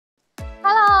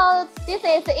This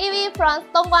is Evie from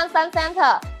Dongguan Sun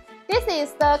Center. This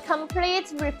is the complete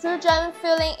refrigerant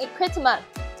filling equipment.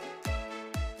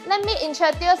 Let me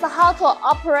introduce how to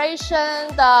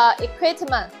operation the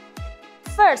equipment.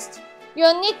 First,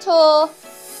 you need to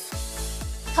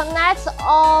connect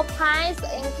all pipes,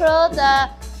 include the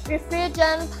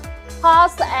refrigerant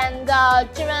hose and the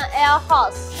driven air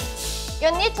hose.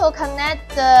 You need to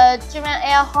connect the driven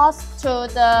air hose to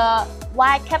the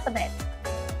white cabinet.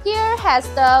 Here has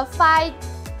the 5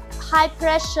 high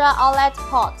pressure outlet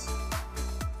ports.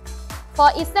 For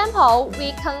example,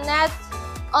 we connect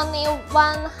only 1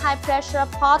 high pressure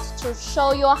port to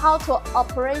show you how to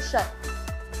operation.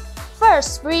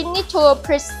 First, we need to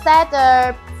preset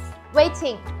the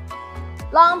weighting.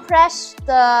 Long press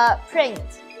the print.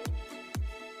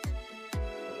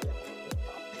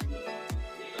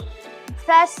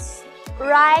 Press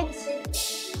right,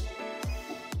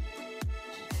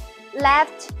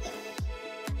 left,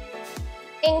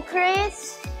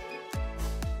 increase,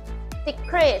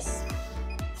 decrease.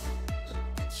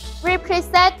 We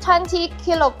preset 20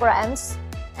 kilograms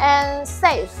and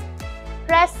save.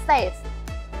 Press save.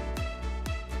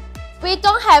 We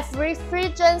don't have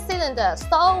refrigerant cylinder,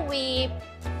 so we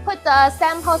put the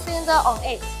sample cylinder on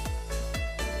it.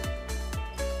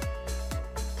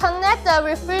 Connect the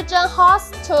refrigerant hose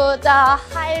to the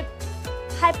high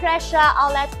pressure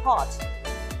outlet port.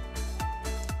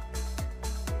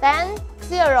 Then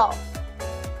 0.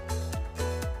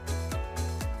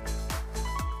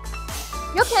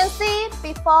 You can see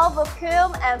before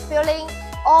vacuum and filling,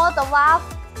 all the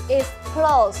valve is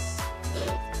closed.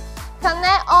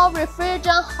 Connect all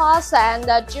refrigerant hose and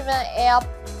the driven air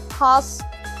hose.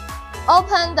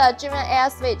 Open the driven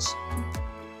air switch.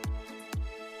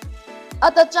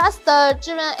 Adjust the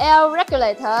driven air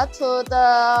regulator to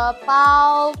the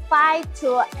about 5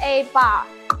 to 8 bar.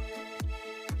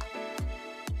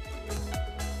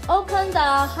 Open the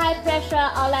high pressure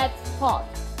outlet port.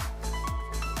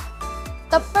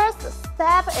 The first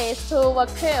step is to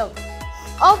vacuum.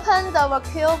 Open the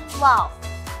vacuum valve.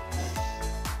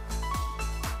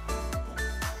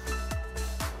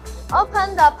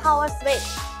 Open the power switch.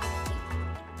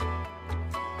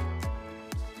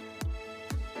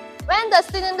 When the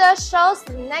cylinder shows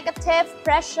negative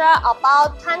pressure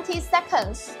about 20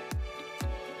 seconds,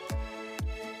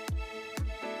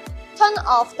 turn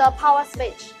off the power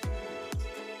switch.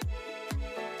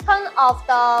 Turn off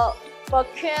the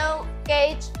vacuum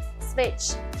gauge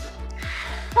switch.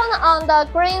 Turn on the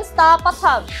green start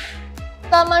button.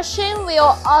 The machine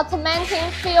will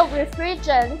automatically fill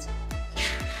refrigerant,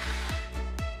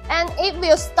 and it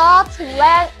will start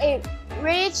when it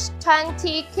reaches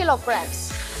 20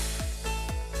 kilograms.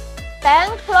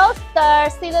 Then close the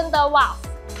cylinder valve.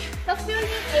 The filling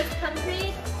is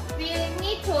complete. We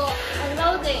need to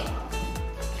unloading.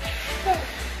 First,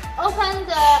 open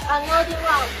the unloading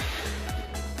valve.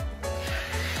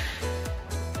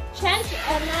 Change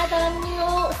another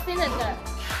new cylinder.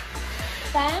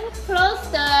 Then close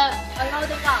the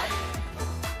unloading valve.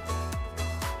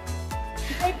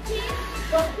 Repeat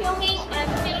vacuuming and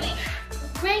filling.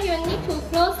 When you need to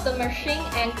close the machine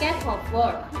and get off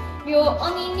work, you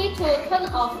only need to turn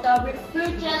off the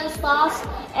refrigerant source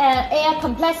and air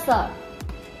compressor.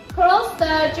 Close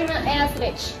the driven air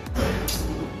switch.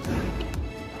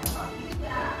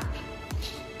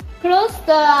 Close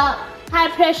the high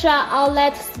pressure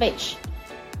outlet switch.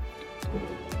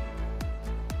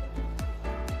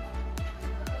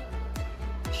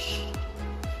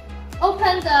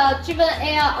 Open the driven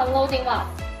air unloading valve.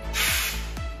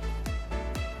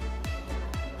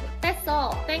 That's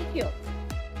all. Thank you.